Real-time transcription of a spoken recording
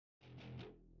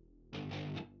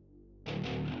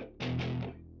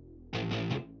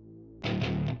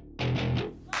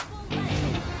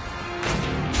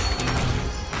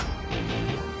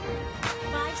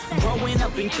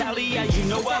up in Cali, yeah, you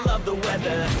know I love the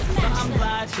weather.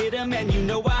 Limelight, hit 'em, and you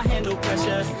know I handle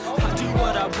pressure. I do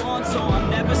what I want, so I'm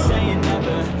never saying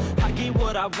never. I get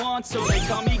what I want, so they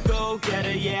call me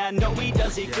go-getter. Yeah, I know he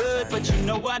does it good, but you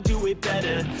know I do it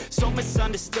better. So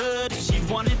misunderstood, if she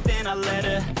wanted, then I let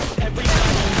her.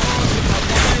 Everybody knows if I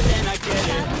want her, then I get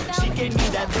her. She gave me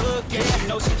that look, yeah, she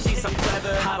knows she thinks I'm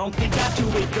clever. I don't think I do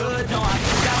it good, no, I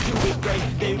think I do it great.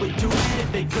 They would do it if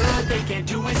they could, they can't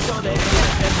do it, so they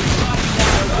hate. Everybody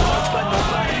wanna look, but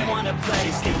nobody wanna play.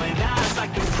 Stealing eyes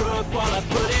like a crook while I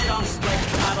put it on display.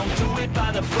 I don't do it by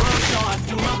the book, no, I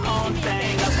do my own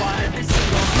thing. That's why every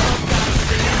single hook got them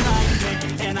singing like me.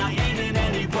 And I ain't in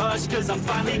any rush, cause I'm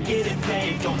finally getting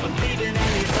paid. Don't believe in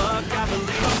any luck, I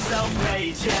believe I'm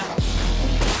self-made, yeah.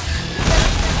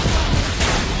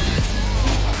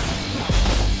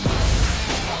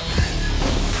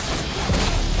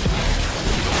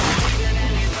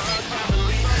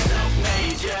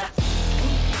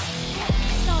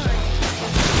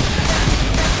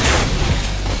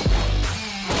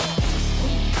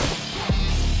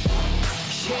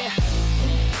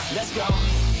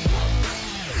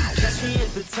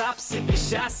 The top, sipping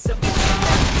shots of my own.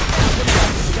 I'm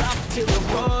about to stop till the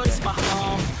road is my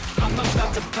home. I'm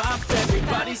about to pop,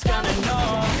 everybody's gonna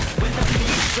know. When the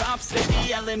beat drops, they be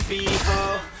yelling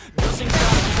B-ho. Girls in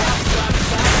crop tops, drop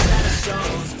tops at the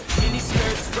shows. Mini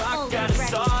skirts rock, got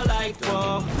us all like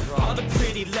whoa. All the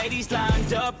pretty ladies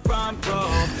lined up front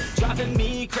row. Driving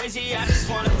me crazy, I just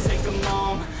wanna take them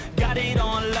home. Got it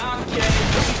on lock, yeah, you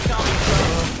can call me bro.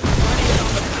 Running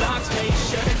on the blocks, make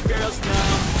sure the girls know.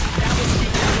 Now it's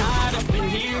getting hot up in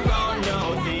here, oh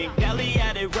no. Think Nelly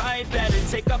had it right, better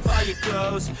take off all your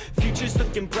clothes. Future's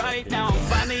looking bright, now I'm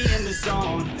finally in the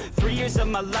zone. 3 years of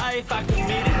my life, I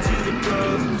committed to the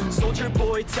growth. Soldier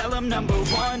boy, tell him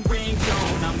 #1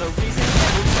 ringtone. I'm the reason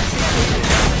that we're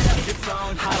pressing your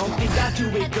phone. I don't think I do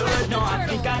it good, no, I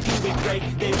think I do it great.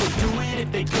 They would do it if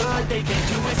they could, they can't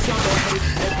do it, so they hate.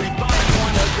 Everybody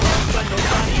wanna work, but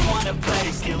nobody wanna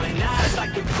play. Stealing eyes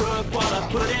like a crook while I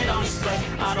put it on display.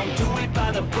 I don't do it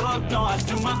by the book, no, I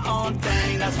do my own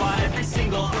thing. That's why every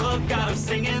single hook got them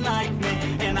singing like me.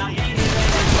 And I ain't in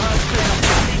any rush, cause I'm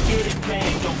finally getting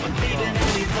paid. Don't believe in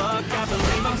any luck, I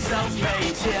believe I'm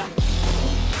self-made, yeah.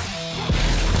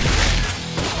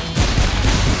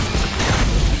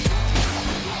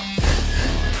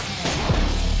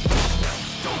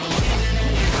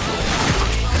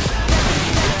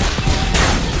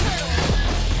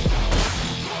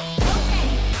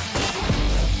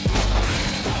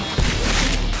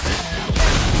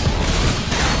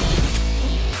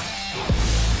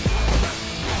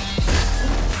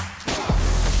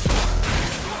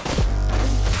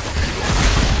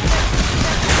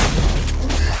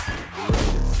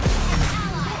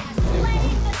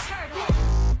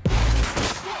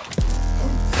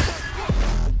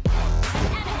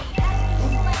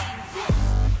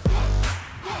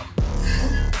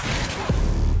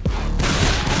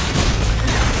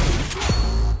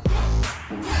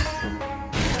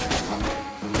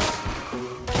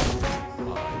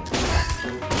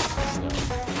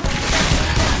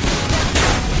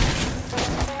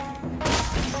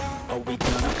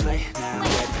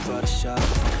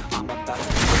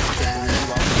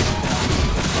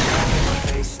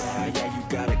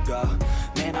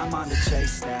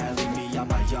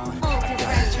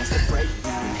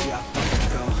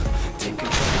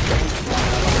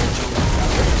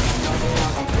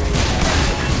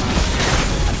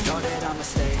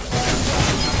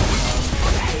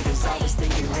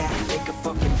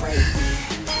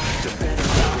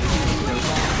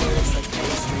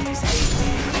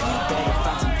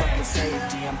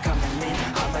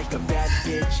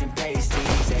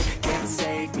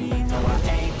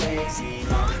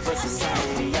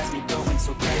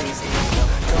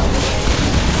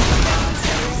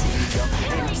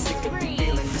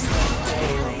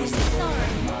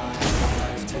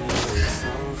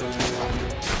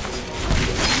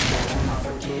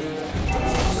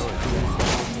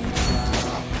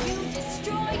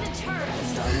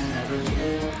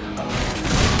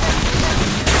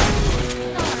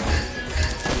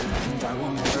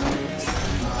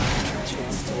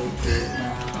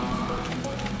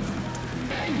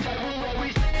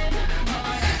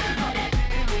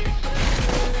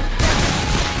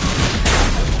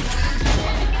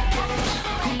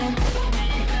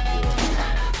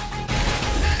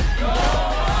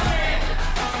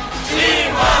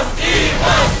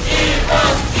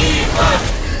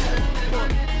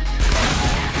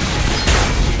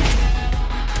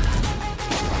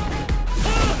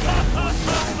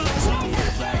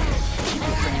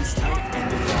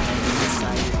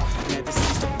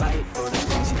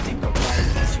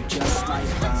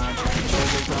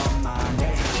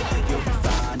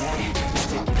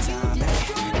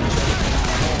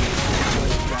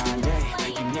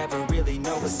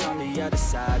 other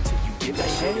side till you give that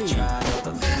shit a try. No,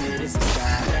 the limit is the sky.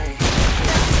 Hey,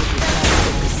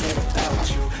 what they said about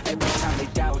you. Every time they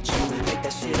doubt you, make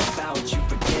that shit about you.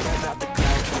 Forget about the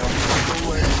cloud, yo. Keep the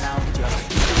word out, yo.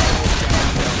 Keep the word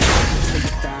down, yo. Till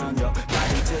you down, yo.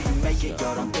 Fight until you make it, yo.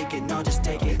 Don't think it, no, just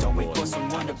take it. Don't wait for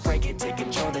someone to break it. Take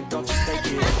control, then don't just take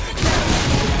it.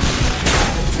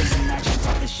 Take some action,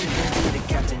 talk this shit, be the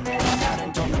captain. And out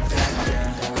and don't look back, yeah.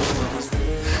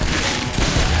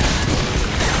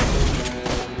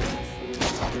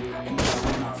 And I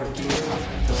will not forgive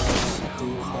those who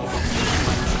hold me.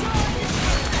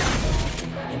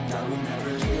 And I will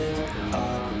never give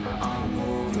up, I'm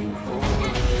moving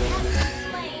forward.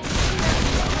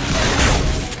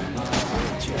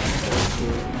 Just take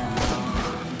it now.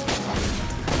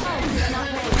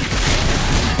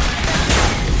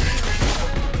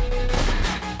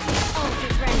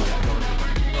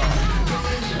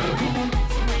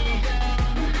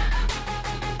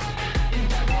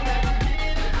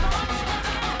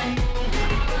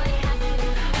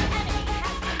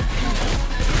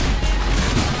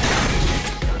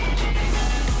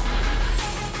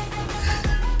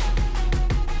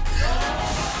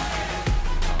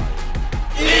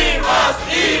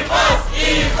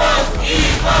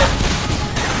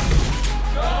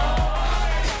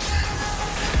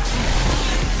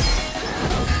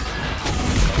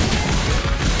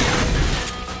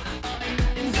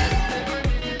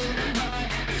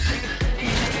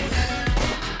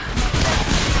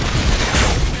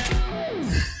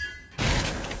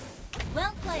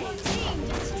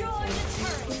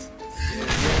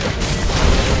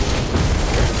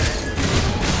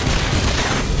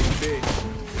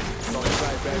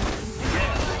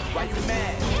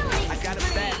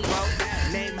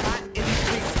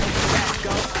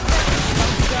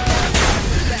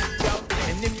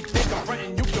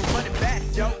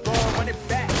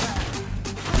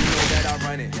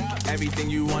 Everything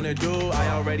you wanna do, I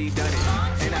already done it.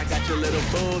 And I got your little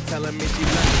boo telling me she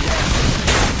loves me.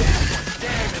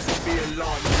 Damn, this will be a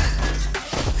long night.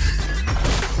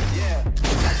 Yeah.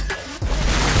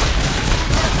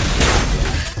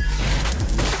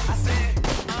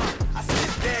 I said,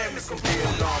 damn, this gonna be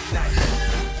a long night.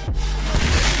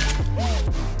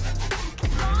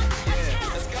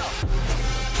 Yeah, let's go.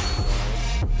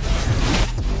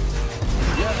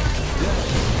 Yeah.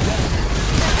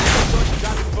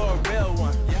 Drop it for a real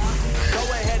one. Go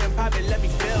ahead and pop it, let me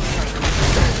feel something.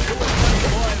 Do it for the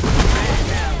boy with the man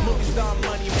now. Movie star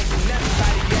money making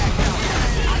everybody act out.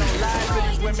 I don't lie for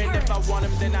these women, if I want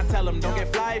them, then I tell them. Don't get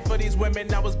fly for these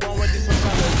women, I was born with these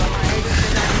propellers. All my haters,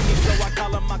 then I need me, so I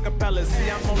call them acapellas.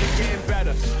 See, I'm only getting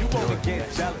better, you only get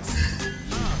jealous.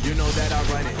 You know that I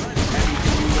run it.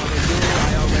 Everything you wanna do,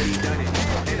 I already done it.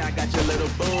 And I got your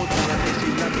little boo telling me she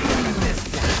love me.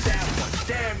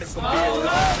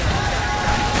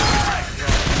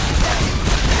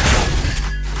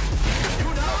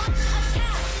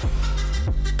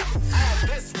 I got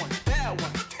this one, that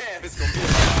one. Damn, it's gonna be a long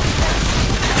night.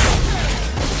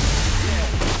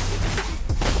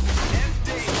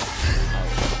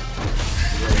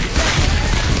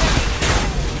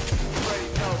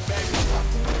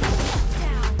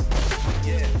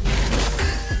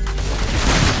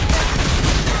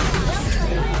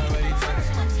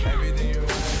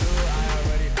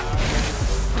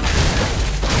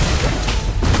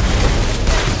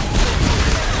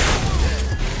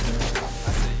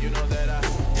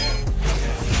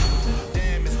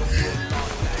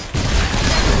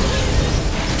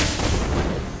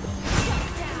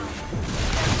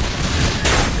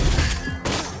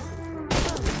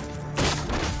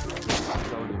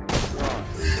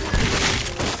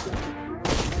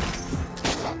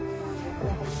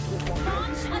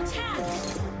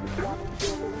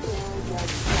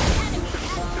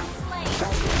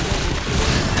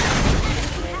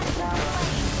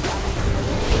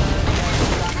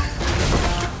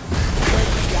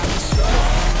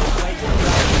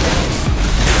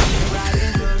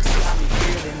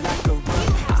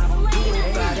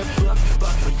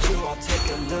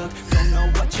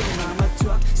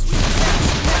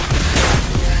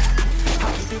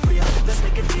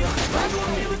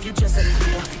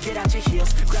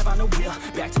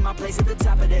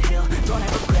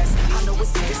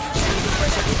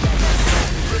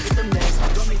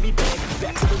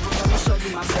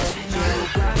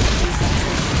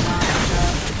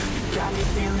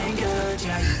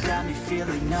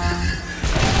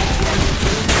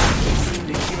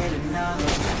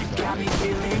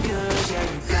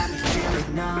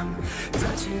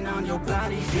 Touching on your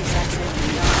body feels like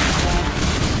taking off.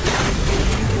 Got me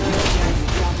feeling good, yeah, you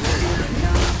got me feeling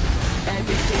numb.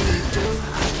 Everything you do,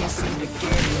 I can't seem to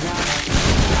get enough.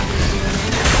 Got me feeling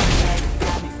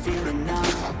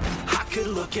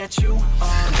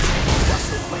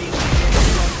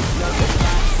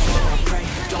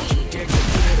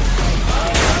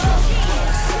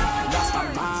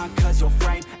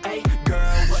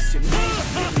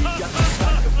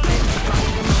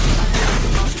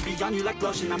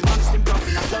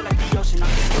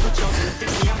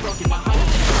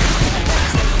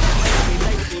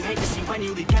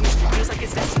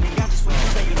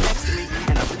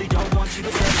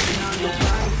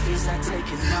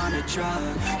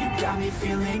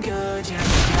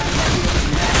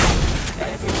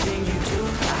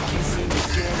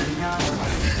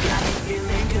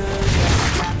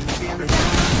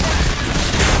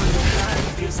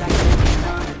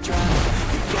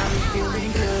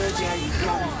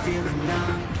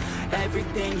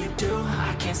everything you do,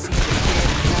 I can't seem to get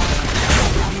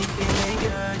enough. Got me feeling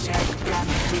good, yeah, you got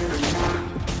me feeling now.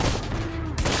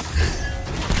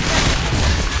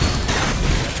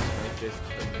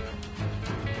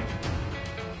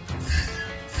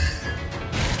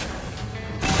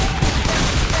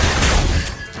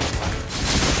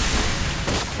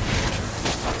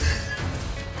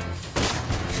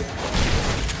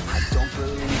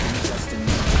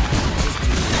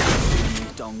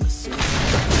 Don't listen.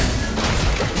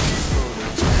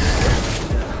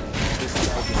 This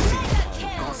legacy, you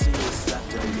gon' see what's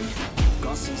left of me. You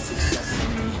gon' see success in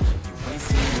me. You ain't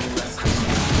seen the rest of me.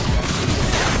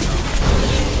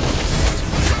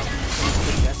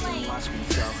 The best and watch me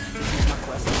go. This is my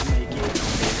quest to make it.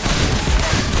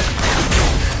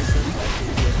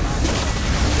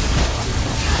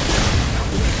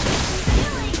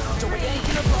 So we ain't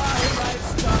gonna buy life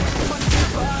stuff. Money to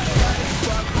buy life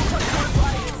stuff.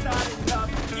 It's not enough.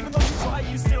 Even though you try,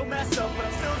 you still mess up. But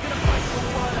I'm still gonna fight for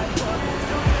what I love.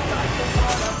 Still gonna die for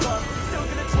what I love. Still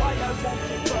gonna try, I won't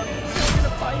give up. Still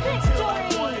gonna fight until I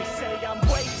won. They say I'm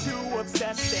way too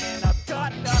obsessed and I've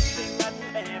got nothing left.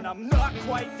 And I'm not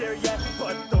quite there yet,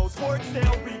 but those words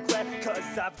they'll regret.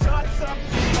 Cause I've got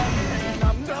something left and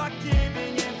I'm not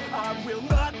giving in. I will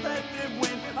not let them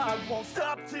win. I won't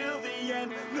stop till the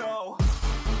end, no.